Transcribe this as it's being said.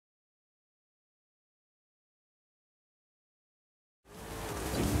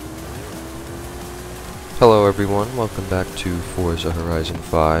Hello everyone, welcome back to Forza Horizon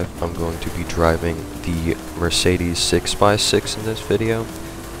 5. I'm going to be driving the Mercedes 6x6 in this video.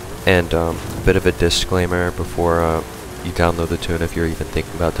 And a bit of a disclaimer before you download the tune, if you're even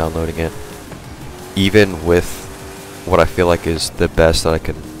thinking about downloading it. Even with what I feel like is the best that I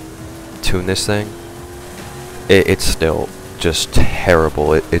can tune this thing, it's still just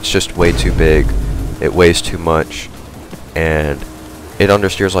terrible. It's just way too big, it weighs too much, and it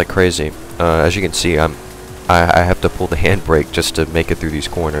understeers like crazy. As you can see, I have to pull the handbrake just to make it through these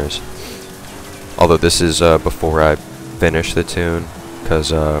corners. Although this is before I finish the tune,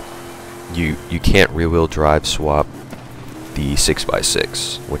 because you can't rear-wheel drive swap the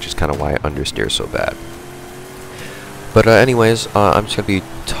 6x6, which is kind of why it understeers so bad. But anyways, I'm just gonna be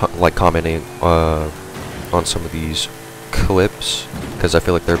commenting on some of these clips, because I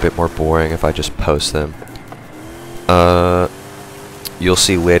feel like they're a bit more boring if I just post them. You'll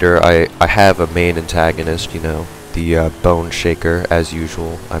see later, I have a main antagonist, you know, the Bone Shaker, as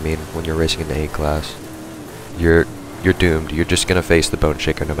usual. I mean, when you're racing in the A-Class, you're doomed. You're just gonna face the Bone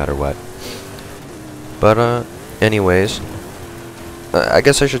Shaker no matter what. But, anyways, I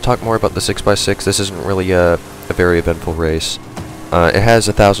guess I should talk more about the 6x6. This isn't really a very eventful race. It has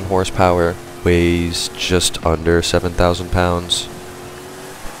 1,000 horsepower, weighs just under 7,000 pounds.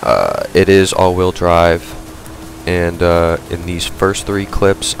 It is all-wheel drive. And in these first three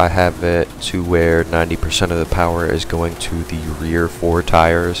clips, I have it to where 90% of the power is going to the rear four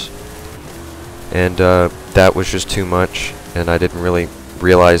tires. And that was just too much, and I didn't really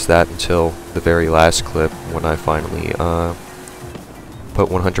realize that until the very last clip when I finally put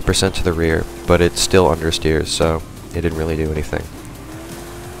 100% to the rear. But it still understeers, so it didn't really do anything.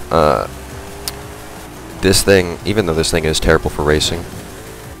 This thing, even though this thing is terrible for racing,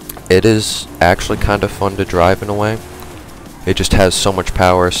 it is actually kind of fun to drive in a way. It just has so much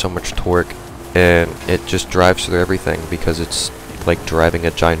power, so much torque, and it just drives through everything because it's like driving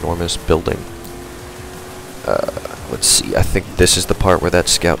a ginormous building. Let's see, I think this is the part where that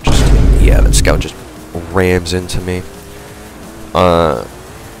Scout just rams into me.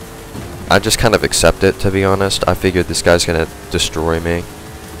 I just kind of accept it, to be honest. I figured this guy's gonna destroy me.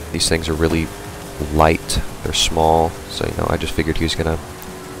 These things are really light, they're small, so you know, I just figured he was gonna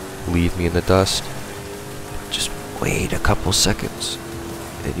leave me in the dust. Just wait a couple seconds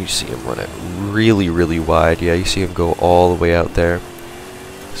and you see him run it really wide. Yeah, you see him go all the way out there.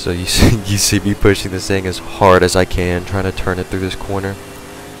 So you see me pushing this thing as hard as I can, trying to turn it through this corner,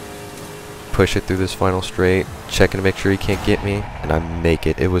 push it through this final straight, checking to make sure he can't get me, and I make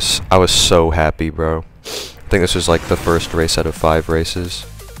it. I was so happy, bro. I think this was like the first race out of 5 races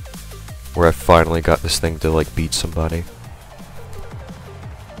where I finally got this thing to like beat somebody.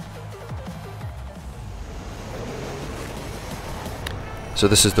 So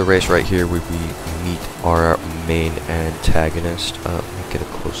this is the race right here where we meet our main antagonist. Let me get a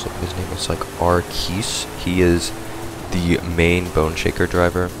close look. His name is like Arkees. He is the main Bone Shaker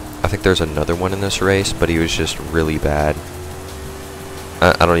driver. I think there's another one in this race, but he was just really bad.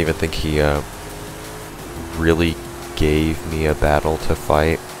 I don't even think he really gave me a battle to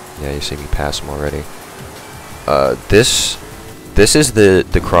fight. Yeah, you see me pass him already. This is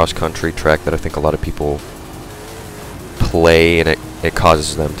the cross-country track that I think a lot of people play, and it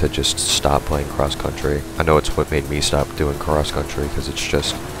causes them to just stop playing cross-country. I know it's what made me stop doing cross-country, because it's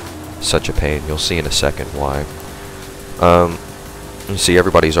just such a pain. You'll see in a second why. You see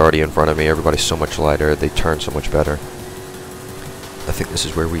everybody's already in front of me. Everybody's so much lighter. They turn so much better. I think this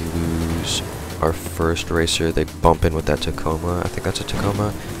is where we lose our first racer. They bump in with that Tacoma. I think that's a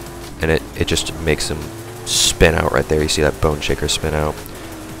Tacoma. And it just makes them spin out right there. You see that Bone Shaker spin out.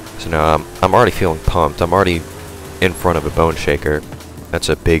 So now I'm already feeling pumped. I'm already in front of a Bone Shaker. That's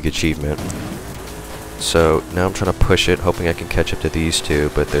a big achievement. So now I'm trying to push it, hoping I can catch up to these two,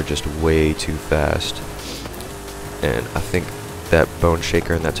 but they're just way too fast. And I think that Bone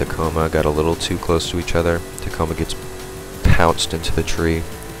Shaker and that Tacoma got a little too close to each other. Tacoma gets pounced into the tree.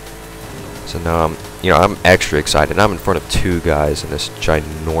 So now I'm extra excited. I'm in front of 2 guys in this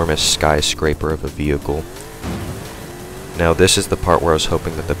ginormous skyscraper of a vehicle. Now this is the part where I was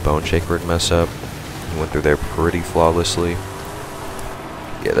hoping that the Bone Shaker would mess up. He went through there pretty flawlessly.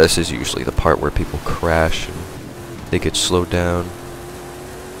 Yeah, this is usually the part where people crash and they get slowed down.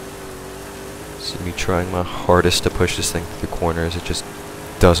 See me trying my hardest to push this thing through corners. It just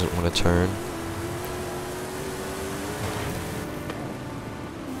doesn't want to turn.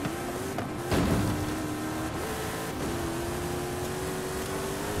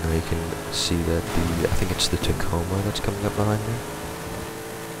 Now you can see that I think it's the Tacoma that's coming up behind me.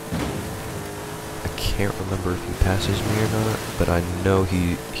 I can't remember if he passes me or not, but I know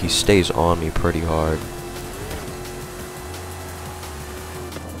he stays on me pretty hard.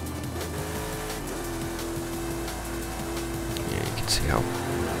 see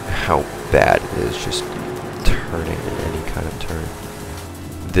how bad it is just turning in any kind of turn.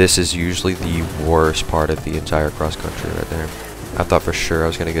 This is usually the worst part of the entire cross country right there. I thought for sure I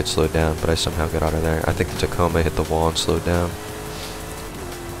was gonna get slowed down, but I somehow got out of there. I think the Tacoma hit the wall and slowed down.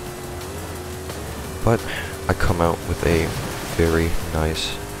 But I come out with a very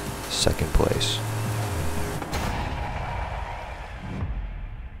nice second place.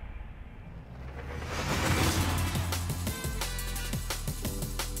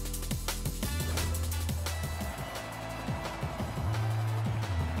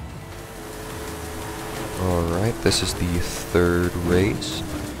 Alright, this is the third race.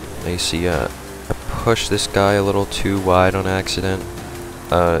 Now you see, I pushed this guy a little too wide on accident.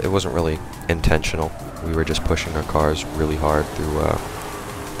 It wasn't really intentional. We were just pushing our cars really hard through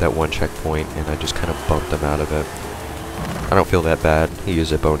that one checkpoint, and I just kind of bumped him out of it. I don't feel that bad. He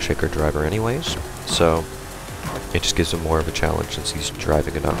is a bone shaker driver anyways, so it just gives him more of a challenge since he's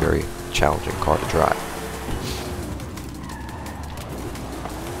driving a not very challenging car to drive.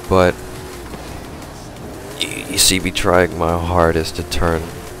 But you see me trying my hardest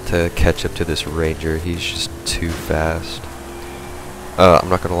to catch up to this Ranger. He's just too fast. I'm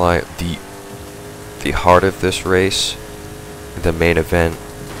not gonna lie, the heart of this race, the main event,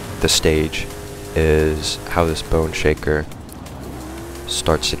 the stage, is how this bone shaker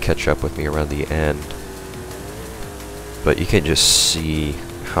starts to catch up with me around the end. But you can just see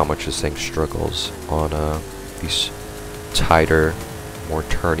how much this thing struggles on these tighter, more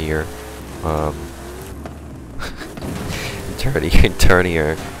turnier,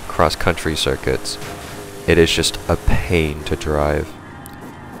 turnier cross-country circuits. It is just a pain to drive.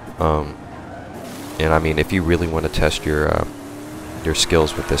 And I mean, if you really want to test your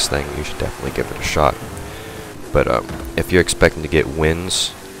skills with this thing, you should definitely give it a shot. But if you're expecting to get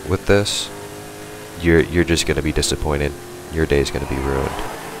wins with this, you're just gonna be disappointed. Your day's gonna be ruined.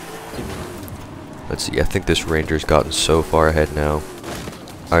 Let's see. I think this Ranger's gotten so far ahead now.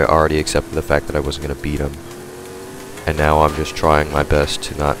 I already accepted the fact that I wasn't gonna beat him, and now I'm just trying my best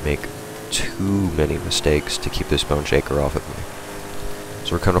to not make too many mistakes to keep this bone shaker off of me.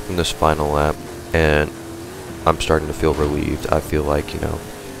 So we're coming up on this final lap, and I'm starting to feel relieved. I feel like, you know,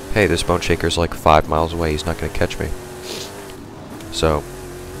 hey, this bone shaker's like 5 miles away, he's not going to catch me. So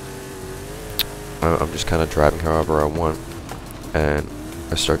I'm just kind of driving however I want, and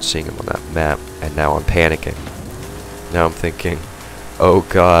I start seeing him on that map, and now I'm panicking. Now I'm thinking, oh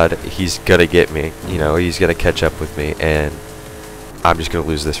god, he's gonna get me, you know, he's gonna catch up with me, and I'm just gonna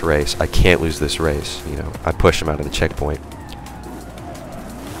lose this race. I can't lose this race, you know. I push him out of the checkpoint.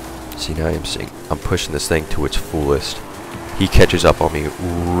 See, now I'm pushing this thing to its fullest. He catches up on me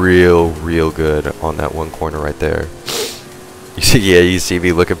real good on that one corner right there. You see, yeah, you see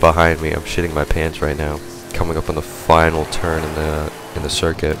me looking behind me. I'm shitting my pants right now. Coming up on the final turn in the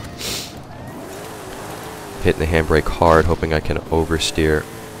circuit. Hitting the handbrake hard, hoping I can oversteer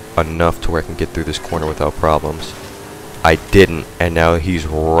enough to where I can get through this corner without problems. I didn't, and now he's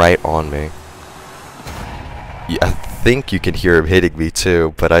right on me. Yeah, I think you can hear him hitting me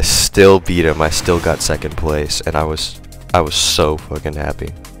too, but I still beat him. I still got second place, and I was so fucking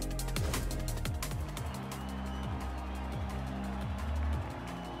happy.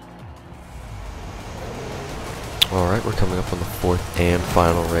 Alright, we're coming up on the fourth and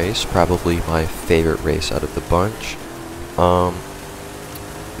final race. Probably my favorite race out of the bunch.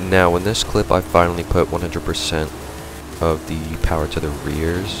 Now, in this clip, I finally put 100% of the power to the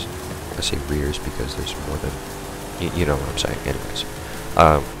rears. I say rears because there's more than... You know what I'm saying. Anyways.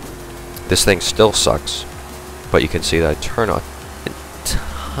 This thing still sucks, but you can see that I turn on a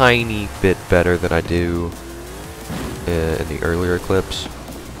tiny bit better than I do in the earlier clips.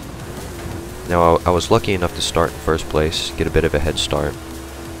 Now, I was lucky enough to start in first place, get a bit of a head start.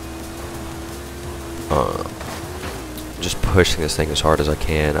 Just pushing this thing as hard as I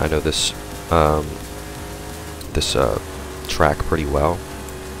can. I know this track pretty well.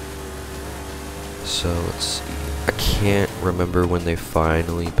 So let's see. I can't remember when they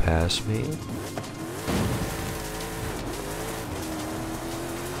finally passed me.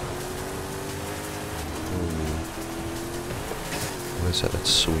 What is that that's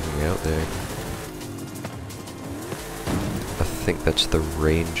swinging out there? I think that's the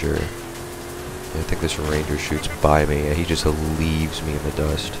Ranger. I think this Ranger shoots by me, and he just leaves me in the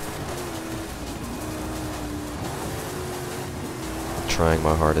dust. I'm trying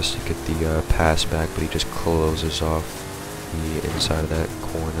my hardest to get the pass back, but he just closes off the inside of that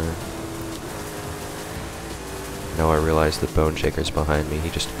corner. Now I realize the bone shaker's behind me. He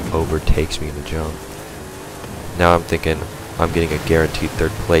just overtakes me in the jump. Now I'm thinking I'm getting a guaranteed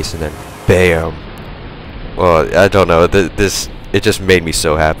third place, and then BAM! Well, I don't know. This it just made me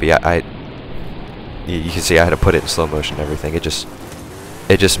so happy. You can see I had to put it in slow motion and everything. It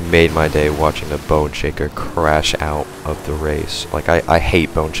just made my day watching the Bone Shaker crash out of the race. Like, I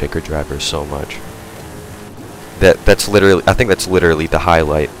hate Bone Shaker drivers so much. That's literally, I think that's literally the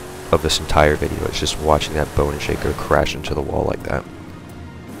highlight of this entire video. It's just watching that Bone Shaker crash into the wall like that.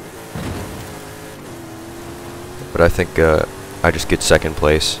 But I think I just get second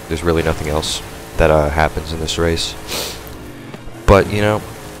place. There's really nothing else that happens in this race. But, you know,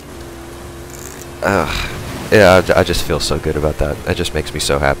 yeah, I just feel so good about that. That just makes me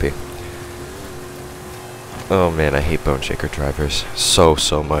so happy. Oh man, I hate Bone Shaker drivers so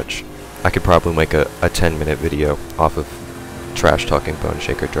much. I could probably make a 10-minute video off of trash talking Bone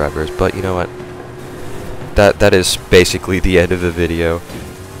Shaker drivers, but you know what? That is basically the end of the video.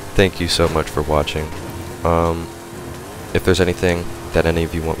 Thank you so much for watching. If there's anything that any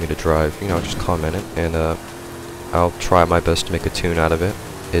of you want me to drive, you know, just comment it, and I'll try my best to make a tune out of it.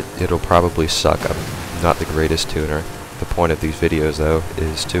 It'll probably suck. I'm not the greatest tuner. The point of these videos, though,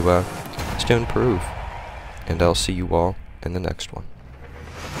 is to improve. And I'll see you all in the next one.